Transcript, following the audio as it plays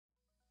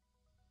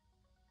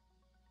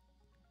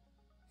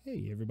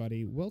Hey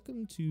everybody,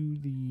 welcome to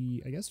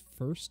the,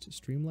 first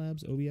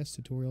StreamLabs OBS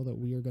tutorial that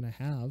we are going to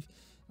have.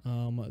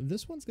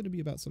 This one's going to be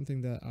about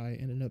something that I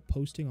ended up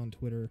posting on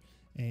Twitter,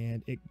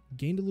 and it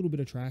gained a little bit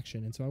of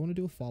traction, and so I want to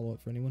do a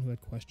follow-up for anyone who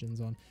had questions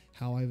on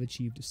how I've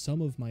achieved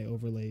some of my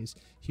overlays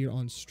here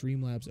on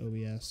StreamLabs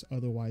OBS,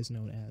 otherwise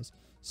known as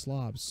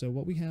Slobs. So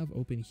what we have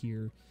open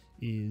here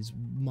is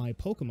my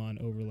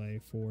Pokemon overlay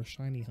for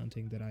shiny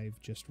hunting that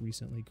I've just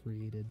recently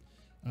created.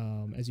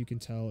 As you can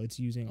tell, it's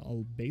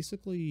using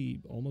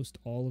basically almost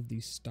all of the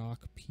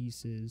stock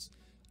pieces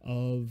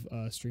of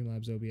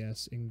StreamLabs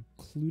OBS,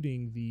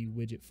 including the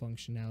widget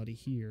functionality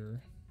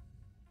here.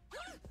 Oh,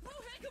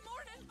 hey, good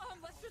morning.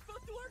 Let's just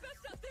both do our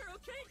best out there,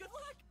 okay? Good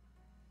luck.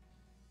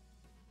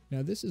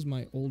 Now, this is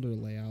my older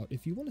layout.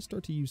 If you want to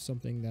start to use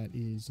something that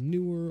is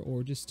newer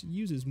or just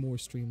uses more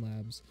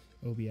StreamLabs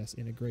OBS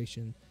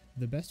integration,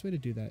 the best way to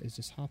do that is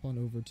just hop on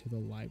over to the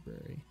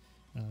library.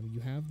 You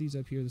have these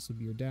up here. This will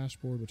be your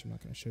dashboard, which I'm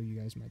not going to show you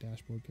guys my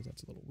dashboard because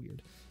that's a little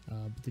weird.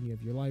 But then you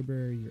have your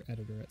library, your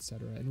editor,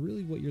 etc. And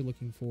really what you're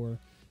looking for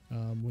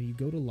when you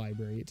go to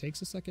library, it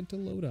takes a second to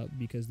load up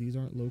because these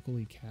aren't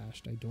locally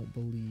cached. I don't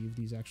believe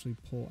these actually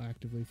pull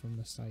actively from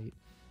the site.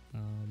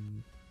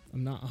 I'm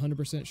not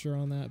 100% sure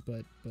on that,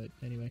 but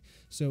anyway.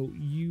 So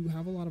you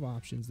have a lot of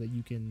options that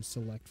you can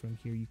select from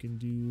here. You can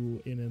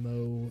do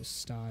MMO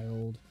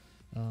styled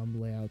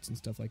layouts and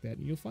stuff like that,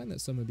 and you'll find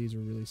that some of these are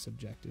really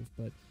subjective,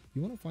 but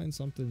you want to find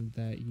something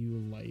that you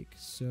like.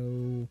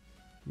 So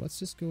let's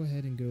just go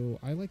ahead and go.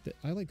 I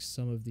like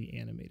some of the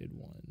animated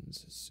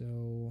ones,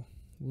 so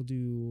we'll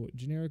do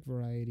generic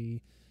variety,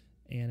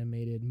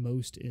 animated,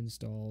 most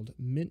installed.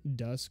 Mint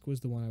Dusk was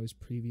the one I was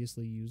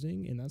previously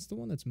using, and that's the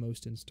one that's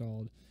most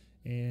installed.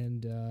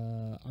 And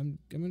I'm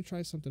gonna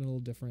try something a little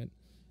different.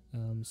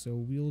 So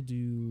we'll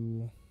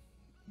do,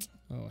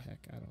 oh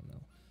heck, I don't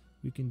know.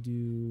 We can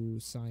do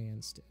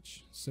Cyan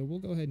Stitch. So we'll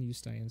go ahead and use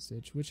Cyan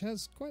Stitch, which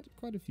has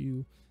quite a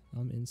few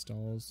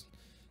installs.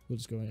 We'll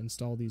just go ahead and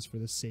install these for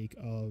the sake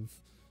of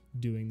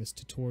doing this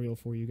tutorial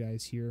for you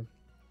guys here.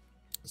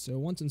 So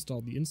once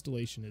installed, the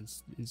installation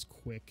is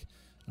quick,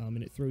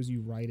 and it throws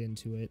you right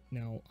into it.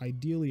 Now,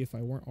 ideally, if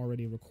I weren't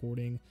already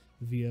recording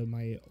via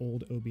my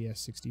old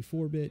OBS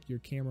 64-bit, your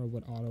camera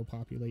would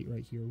auto-populate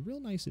right here, real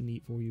nice and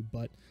neat for you,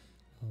 but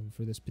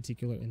for this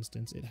particular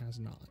instance, it has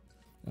not.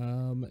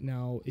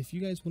 Now, if you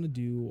guys want to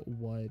do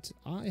what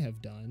I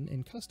have done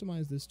and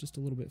customize this just a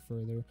little bit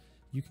further,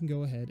 you can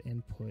go ahead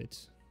and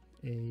put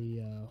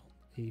a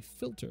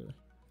filter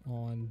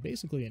on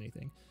basically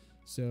anything.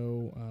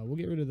 So we'll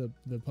get rid of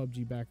the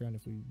PUBG background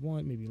if we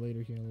want, maybe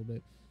later here in a little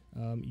bit.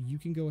 You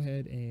can go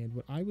ahead, and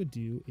what I would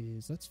do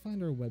is let's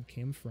find our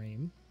webcam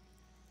frame,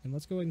 and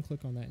let's go ahead and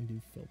click on that and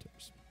do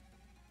filters.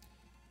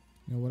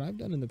 Now, what I've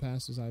done in the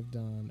past is I've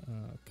done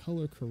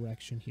color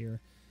correction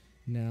here.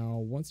 Now,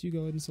 once you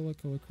go ahead and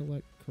select color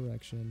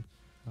correction,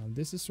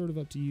 this is sort of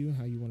up to you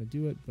how you want to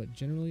do it, but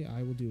generally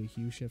I will do a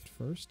hue shift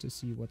first to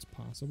see what's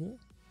possible.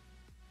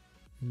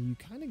 And you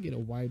kind of get a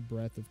wide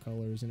breadth of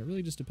colors, and it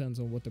really just depends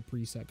on what the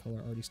preset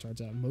color already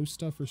starts out. Most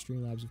stuff for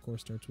StreamLabs, of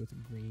course, starts with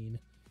green.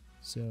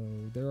 So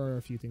there are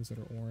a few things that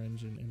are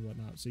orange and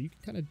whatnot. So you can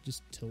kind of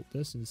just tilt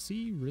this and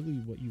see really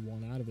what you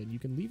want out of it. You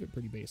can leave it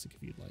pretty basic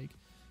if you'd like.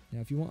 Now,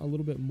 if you want a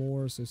little bit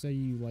more, so say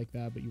you like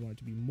that, but you want it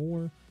to be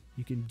more,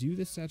 you can do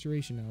this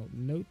saturation out.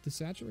 Note the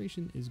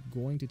saturation is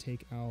going to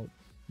take out,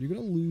 you're going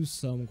to lose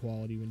some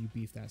quality when you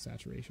beef that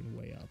saturation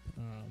way up.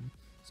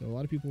 So a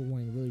lot of people are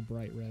wanting really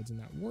bright reds, and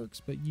that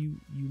works, but you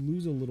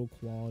lose a little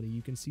quality.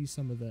 You can see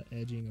some of the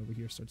edging over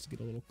here starts to get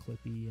a little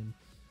clippy, and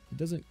it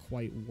doesn't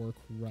quite work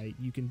right.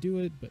 You can do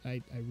it, but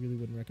I really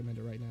wouldn't recommend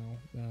it right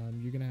now.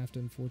 You're going to have to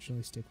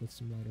unfortunately stick with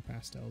some lighter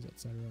pastels,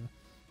 etc.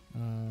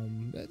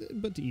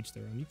 But to each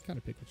their own. You can kind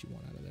of pick what you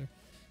want out of there.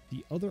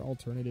 The other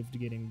alternative to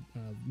getting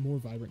more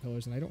vibrant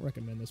colors, and I don't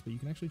recommend this, but you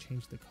can actually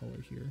change the color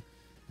here.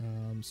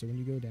 So when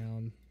you go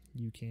down,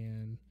 you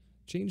can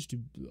change to,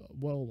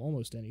 well,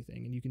 almost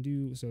anything. And you can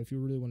do, so if you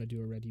really want to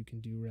do a red, you can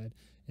do red,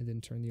 and then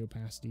turn the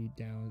opacity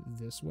down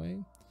this way.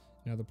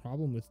 Now, the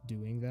problem with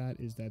doing that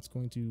is that's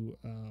going to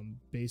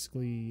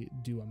basically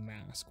do a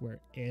mask where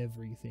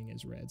everything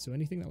is red. So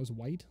anything that was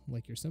white,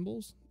 like your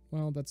symbols,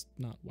 well, that's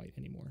not white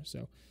anymore.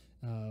 So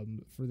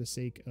for the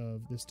sake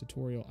of this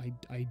tutorial,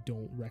 I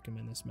don't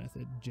recommend this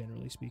method,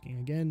 generally speaking.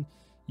 Again,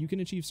 you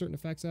can achieve certain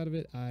effects out of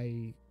it.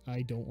 I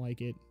don't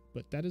like it,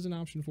 but that is an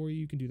option for you.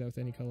 You can do that with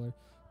any color,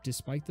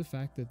 despite the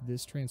fact that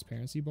this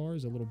transparency bar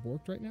is a little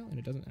borked right now, and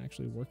it doesn't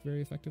actually work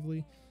very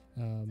effectively.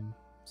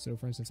 So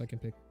for instance, I can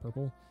pick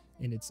purple,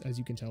 and it's, as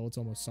you can tell, it's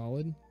almost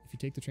solid. If you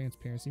take the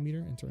transparency meter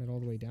and turn it all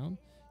the way down,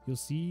 you'll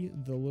see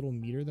the little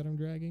meter that I'm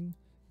dragging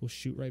will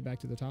shoot right back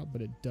to the top,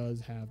 but it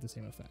does have the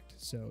same effect.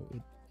 So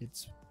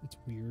it's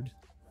weird.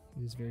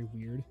 It is very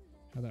weird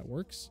how that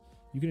works.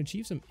 You can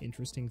achieve some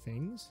interesting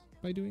things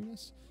by doing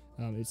this.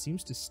 It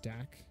seems to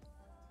stack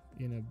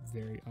in a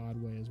very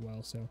odd way as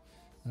well. So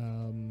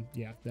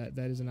yeah,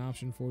 that is an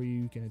option for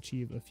you. You can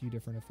achieve a few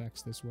different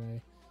effects this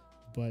way,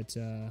 but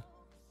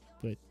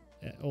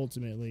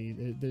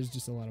ultimately there's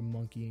just a lot of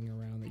monkeying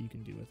around that you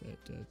can do with it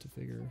to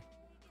figure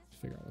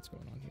figure out what's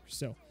going on here.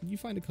 So you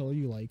find a color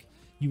you like,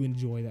 you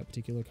enjoy that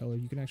particular color,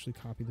 you can actually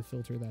copy the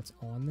filter that's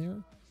on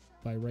there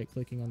by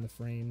right-clicking on the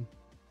frame,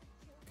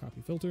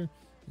 copy filter,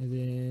 and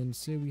then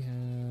say we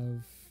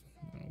have,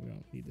 we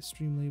don't need the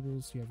stream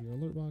labels, you have your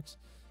alert box.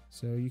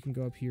 So you can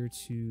go up here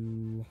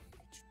to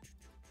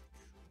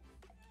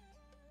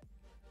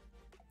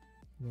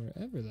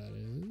wherever that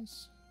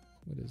is.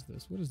 What is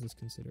this? What is this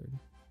considered?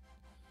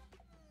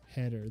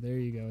 Header. There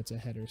you go. It's a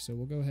header. So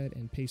we'll go ahead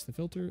and paste the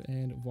filter,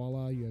 and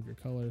voila, you have your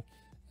color.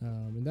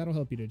 And that'll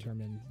help you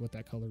determine what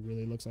that color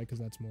really looks like, because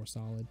that's more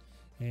solid.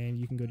 And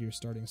you can go to your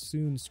starting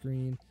soon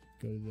screen,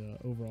 go to the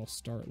overall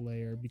start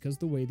layer. Because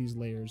the way these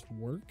layers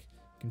work,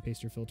 you can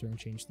paste your filter and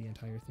change the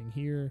entire thing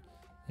here.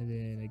 And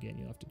then again,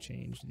 you'll have to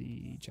change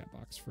the chat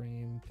box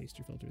frame, paste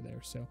your filter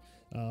there. So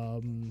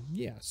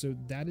yeah, so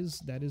that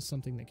is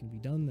something that can be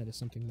done. That is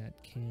something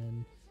that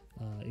can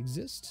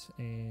exist,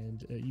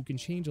 and you can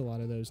change a lot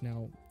of those.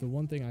 Now, the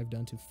one thing I've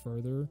done to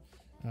further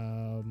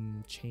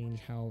change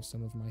how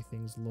some of my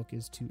things look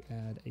is to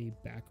add a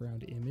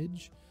background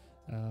image.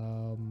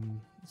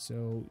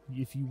 So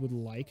if you would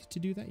like to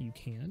do that, you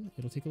can.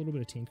 It'll take a little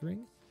bit of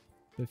tinkering,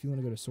 but if you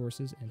want to go to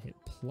sources and hit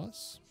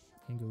plus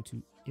and go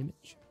to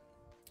image,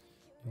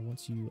 and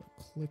once you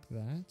click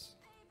that,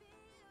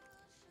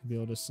 you'll be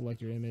able to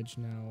select your image.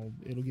 Now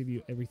it'll give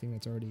you everything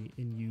that's already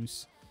in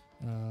use.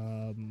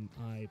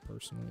 I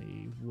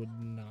personally would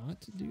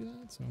not do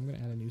that, so I'm going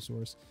to add a new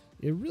source.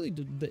 It really,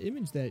 the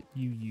image that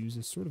you use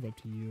is sort of up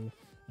to you.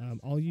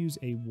 I'll use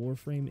a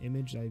Warframe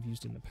image that I've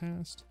used in the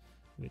past,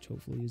 which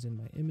hopefully is in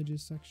my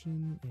images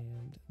section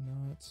and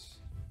not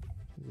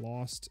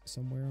lost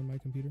somewhere on my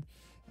computer.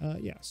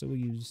 Yeah, so we'll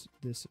use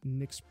this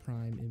Nix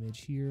Prime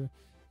image here,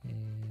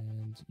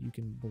 and you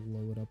can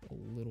blow it up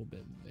a little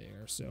bit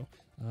there. So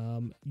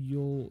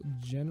you'll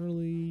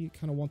generally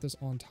kind of want this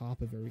on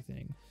top of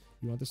everything.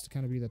 You want this to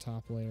kind of be the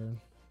top layer.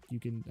 You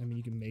can, I mean,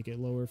 you can make it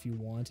lower if you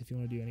want to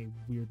do any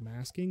weird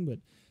masking, but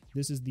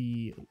this is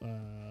the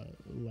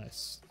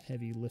less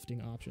heavy lifting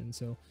option.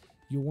 So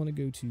you'll want to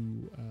go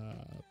to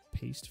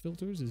paste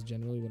filters is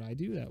generally what I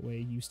do. That way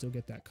you still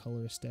get that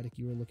color aesthetic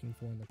you were looking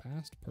for in the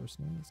past.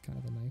 Personally, it's kind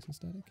of a nice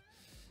aesthetic.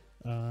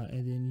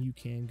 And then you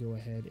can go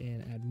ahead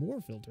and add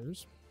more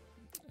filters.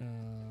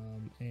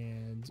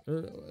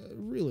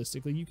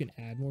 Realistically, you can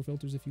add more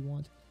filters if you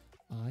want.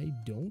 I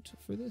don't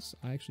for this.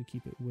 I actually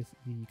keep it with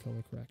the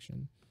color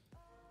correction.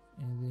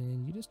 And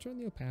then you just turn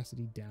the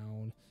opacity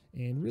down,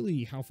 and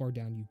really how far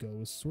down you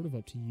go is sort of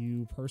up to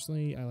you.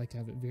 Personally, I like to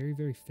have it very,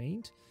 very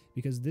faint,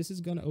 because this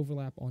is going to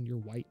overlap on your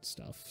white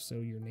stuff. So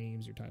your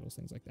names, your titles,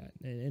 things like that.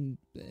 And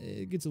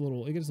it gets a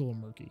little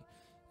murky.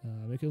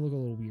 It can look a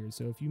little weird.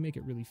 So if you make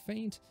it really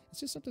faint,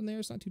 it's just something there.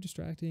 It's not too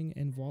distracting,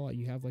 and voila,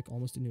 you have like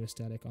almost a new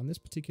aesthetic. On this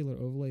particular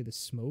overlay, the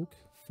smoke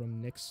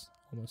from Nix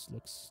almost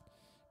looks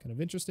kind of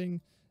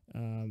interesting.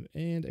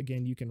 And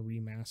again, you can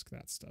remask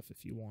that stuff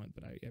if you want,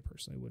 but I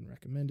personally wouldn't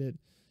recommend it.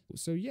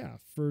 So yeah,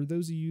 for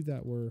those of you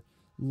that were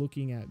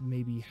looking at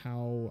maybe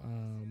how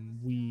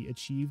we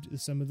achieved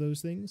some of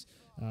those things,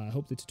 I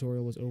hope the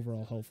tutorial was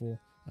overall helpful.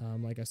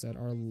 Like I said,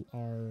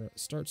 our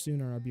Start Soon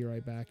and our Be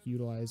Right Back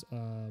utilize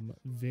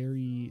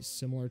very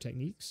similar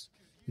techniques,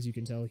 as you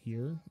can tell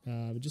here.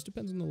 It just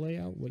depends on the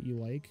layout, what you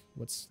like,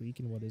 what's sleek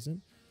and what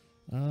isn't.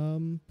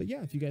 But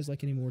yeah, if you guys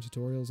like any more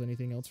tutorials,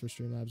 anything else for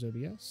StreamLabs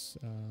OBS,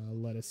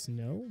 let us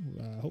know.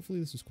 Hopefully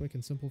this was quick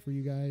and simple for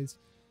you guys,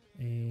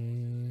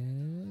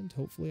 and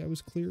hopefully I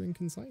was clear and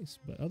concise.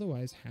 But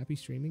otherwise, happy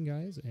streaming,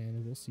 guys,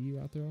 and we'll see you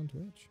out there on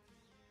Twitch.